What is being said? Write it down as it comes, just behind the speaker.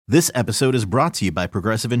This episode is brought to you by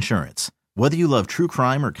Progressive Insurance. Whether you love true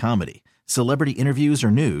crime or comedy, celebrity interviews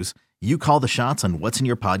or news, you call the shots on what's in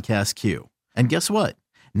your podcast queue. And guess what?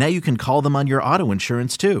 Now you can call them on your auto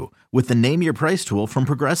insurance too with the Name Your Price tool from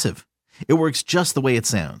Progressive. It works just the way it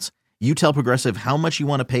sounds. You tell Progressive how much you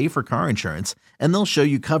want to pay for car insurance, and they'll show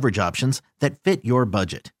you coverage options that fit your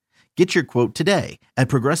budget. Get your quote today at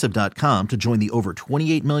Progressive.com to join the over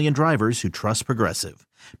 28 million drivers who trust Progressive.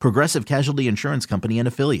 Progressive Casualty Insurance Company and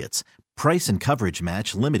Affiliates. Price and coverage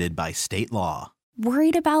match limited by state law.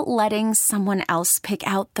 Worried about letting someone else pick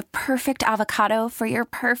out the perfect avocado for your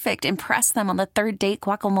perfect impress them on the third date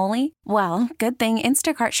guacamole? Well, good thing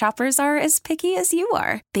Instacart shoppers are as picky as you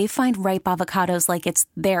are. They find ripe avocados like it's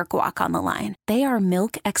their guac on the line. They are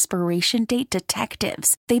milk expiration date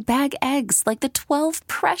detectives. They bag eggs like the 12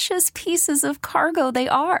 precious pieces of cargo they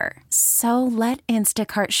are. So let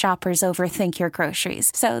Instacart shoppers overthink your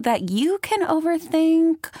groceries so that you can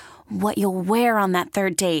overthink what you'll wear on that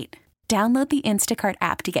third date. Download the Instacart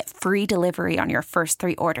app to get free delivery on your first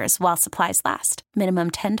 3 orders while supplies last.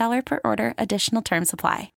 Minimum $10 per order. Additional terms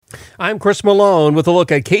apply. I'm Chris Malone with a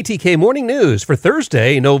look at KTK Morning News for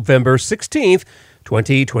Thursday, November 16th,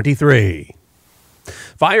 2023.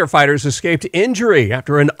 Firefighters escaped injury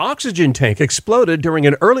after an oxygen tank exploded during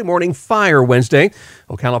an early morning fire Wednesday.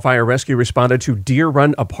 Ocala Fire Rescue responded to Deer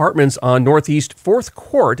Run Apartments on Northeast 4th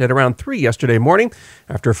Court at around 3 yesterday morning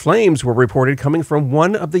after flames were reported coming from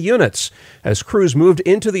one of the units. As crews moved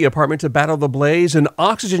into the apartment to battle the blaze, an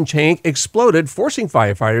oxygen tank exploded, forcing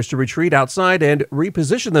firefighters to retreat outside and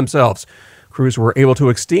reposition themselves. Crews were able to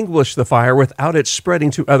extinguish the fire without it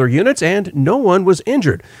spreading to other units, and no one was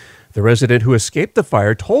injured. The resident who escaped the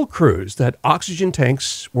fire told crews that oxygen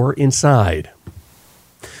tanks were inside.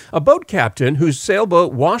 A boat captain whose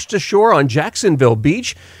sailboat washed ashore on Jacksonville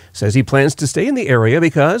Beach says he plans to stay in the area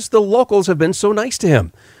because the locals have been so nice to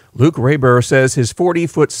him. Luke Rayburr says his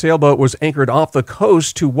 40-foot sailboat was anchored off the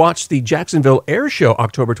coast to watch the Jacksonville Air Show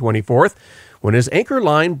October 24th when his anchor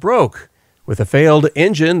line broke. With a failed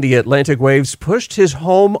engine, the Atlantic waves pushed his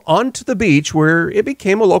home onto the beach where it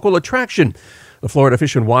became a local attraction. The Florida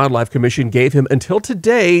Fish and Wildlife Commission gave him until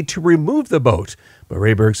today to remove the boat, but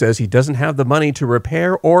Rayburg says he doesn't have the money to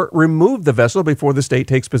repair or remove the vessel before the state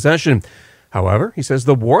takes possession. However, he says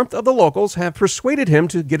the warmth of the locals have persuaded him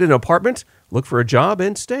to get an apartment, look for a job,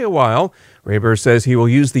 and stay a while. Rayburg says he will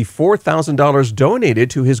use the $4,000 donated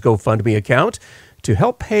to his GoFundMe account to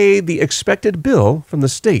help pay the expected bill from the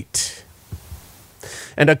state.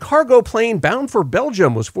 And a cargo plane bound for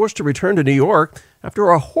Belgium was forced to return to New York after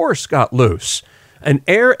a horse got loose. An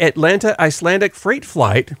Air Atlanta Icelandic freight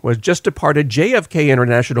flight was just departed JFK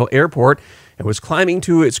International Airport and was climbing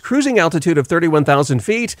to its cruising altitude of 31,000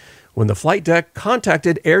 feet when the flight deck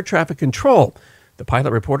contacted air traffic control. The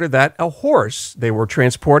pilot reported that a horse they were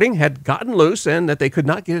transporting had gotten loose and that they could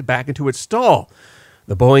not get it back into its stall.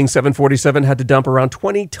 The Boeing 747 had to dump around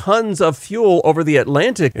 20 tons of fuel over the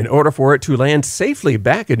Atlantic in order for it to land safely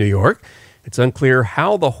back in New York. It's unclear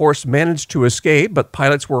how the horse managed to escape, but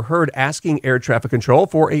pilots were heard asking air traffic control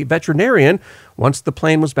for a veterinarian once the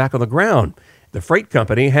plane was back on the ground. The freight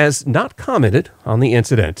company has not commented on the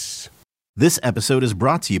incident. This episode is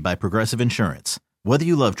brought to you by Progressive Insurance. Whether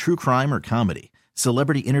you love true crime or comedy,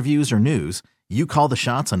 celebrity interviews or news, you call the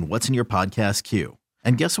shots on what's in your podcast queue.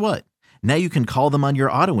 And guess what? Now you can call them on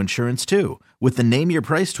your auto insurance too with the Name Your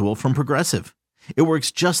Price tool from Progressive. It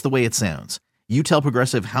works just the way it sounds. You tell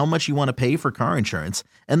Progressive how much you want to pay for car insurance,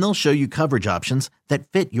 and they'll show you coverage options that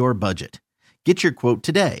fit your budget. Get your quote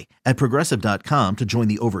today at Progressive.com to join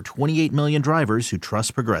the over 28 million drivers who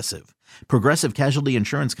trust Progressive. Progressive Casualty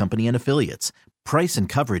Insurance Company and Affiliates. Price and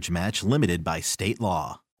coverage match limited by state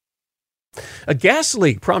law. A gas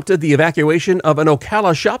leak prompted the evacuation of an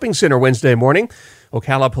Ocala shopping center Wednesday morning.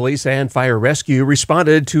 Ocala Police and Fire Rescue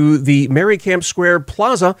responded to the Mary Camp Square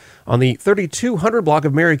Plaza on the 3200 block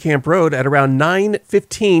of Mary Camp Road at around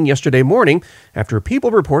 9:15 yesterday morning after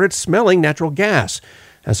people reported smelling natural gas.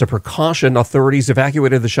 As a precaution, authorities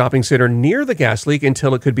evacuated the shopping center near the gas leak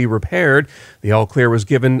until it could be repaired. The all-clear was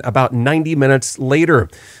given about 90 minutes later.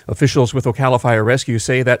 Officials with Ocala Fire Rescue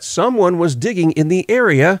say that someone was digging in the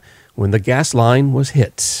area when the gas line was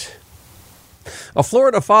hit. A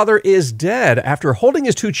Florida father is dead after holding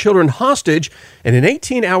his 2 children hostage in an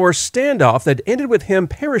 18-hour standoff that ended with him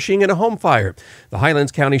perishing in a home fire. The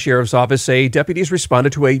Highlands County Sheriff's Office say deputies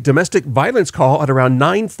responded to a domestic violence call at around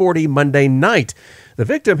 9:40 Monday night. The The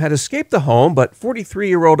victim had escaped the home, but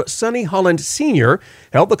 43-year-old Sonny Holland Sr.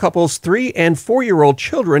 held the couple's 3- and 4-year-old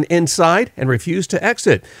children inside and refused to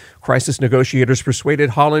exit. Crisis negotiators persuaded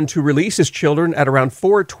Holland to release his children at around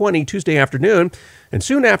 4:20 Tuesday afternoon, and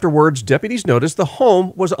soon afterwards, deputies noticed the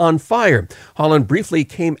home was on fire. Holland briefly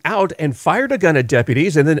came out and fired a gun at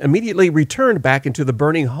deputies and then immediately returned back into the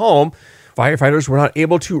burning home. Firefighters were not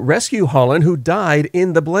able to rescue Holland, who died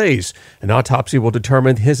in the blaze. An autopsy will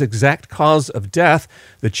determine his exact cause of death.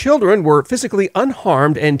 The children were physically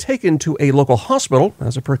unharmed and taken to a local hospital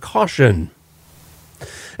as a precaution.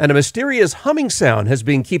 And a mysterious humming sound has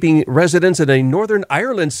been keeping residents in a Northern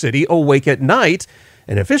Ireland city awake at night,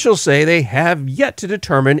 and officials say they have yet to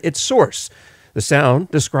determine its source. The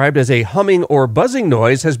sound, described as a humming or buzzing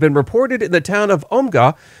noise, has been reported in the town of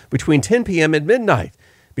Omagh between 10 p.m. and midnight.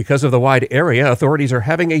 Because of the wide area, authorities are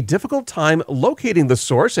having a difficult time locating the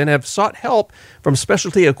source and have sought help from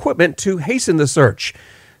specialty equipment to hasten the search.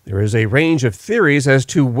 There is a range of theories as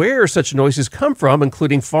to where such noises come from,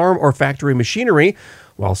 including farm or factory machinery,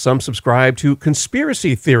 while some subscribe to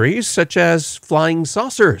conspiracy theories such as flying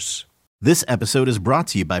saucers. This episode is brought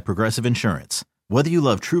to you by Progressive Insurance. Whether you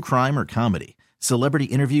love true crime or comedy, celebrity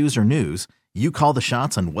interviews or news, you call the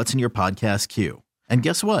shots on what's in your podcast queue. And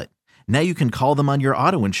guess what? Now you can call them on your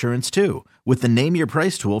auto insurance too with the Name Your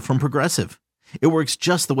Price tool from Progressive. It works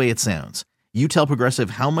just the way it sounds. You tell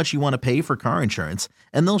Progressive how much you want to pay for car insurance,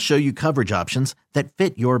 and they'll show you coverage options that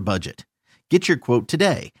fit your budget. Get your quote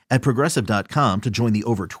today at Progressive.com to join the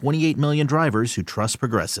over 28 million drivers who trust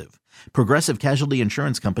Progressive. Progressive Casualty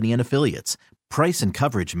Insurance Company and Affiliates. Price and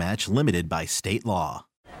coverage match limited by state law.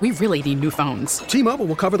 We really need new phones. T-Mobile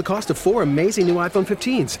will cover the cost of 4 amazing new iPhone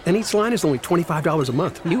 15s, and each line is only $25 a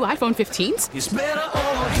month. New iPhone 15s? It's better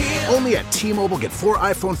over here. Only at T-Mobile, get 4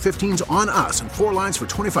 iPhone 15s on us and 4 lines for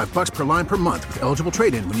 $25 per line per month with eligible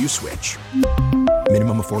trade-in when you switch.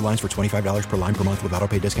 Minimum of 4 lines for $25 per line per month with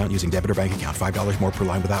autopay discount using debit or bank account. $5 more per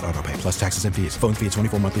line without autopay, plus taxes and fees. Phone fee at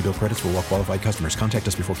 24 monthly bill credits for well-qualified customers. Contact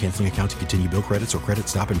us before canceling account to continue bill credits or credit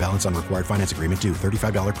stop and balance on required finance agreement due.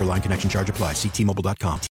 $35 per line connection charge applies. See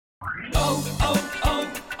T-Mobile.com.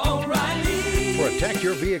 O'Reilly. Protect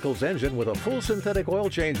your vehicle's engine with a full synthetic oil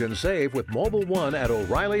change and save with Mobile One at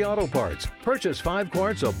O'Reilly Auto Parts. Purchase 5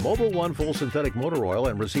 quarts of Mobile One full synthetic motor oil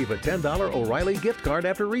and receive a $10 O'Reilly gift card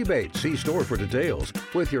after rebate. See store for details.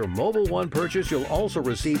 With your Mobile One purchase, you'll also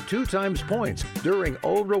receive 2 times points during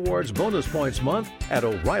O Rewards Bonus Points Month at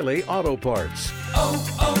O'Reilly Auto Parts.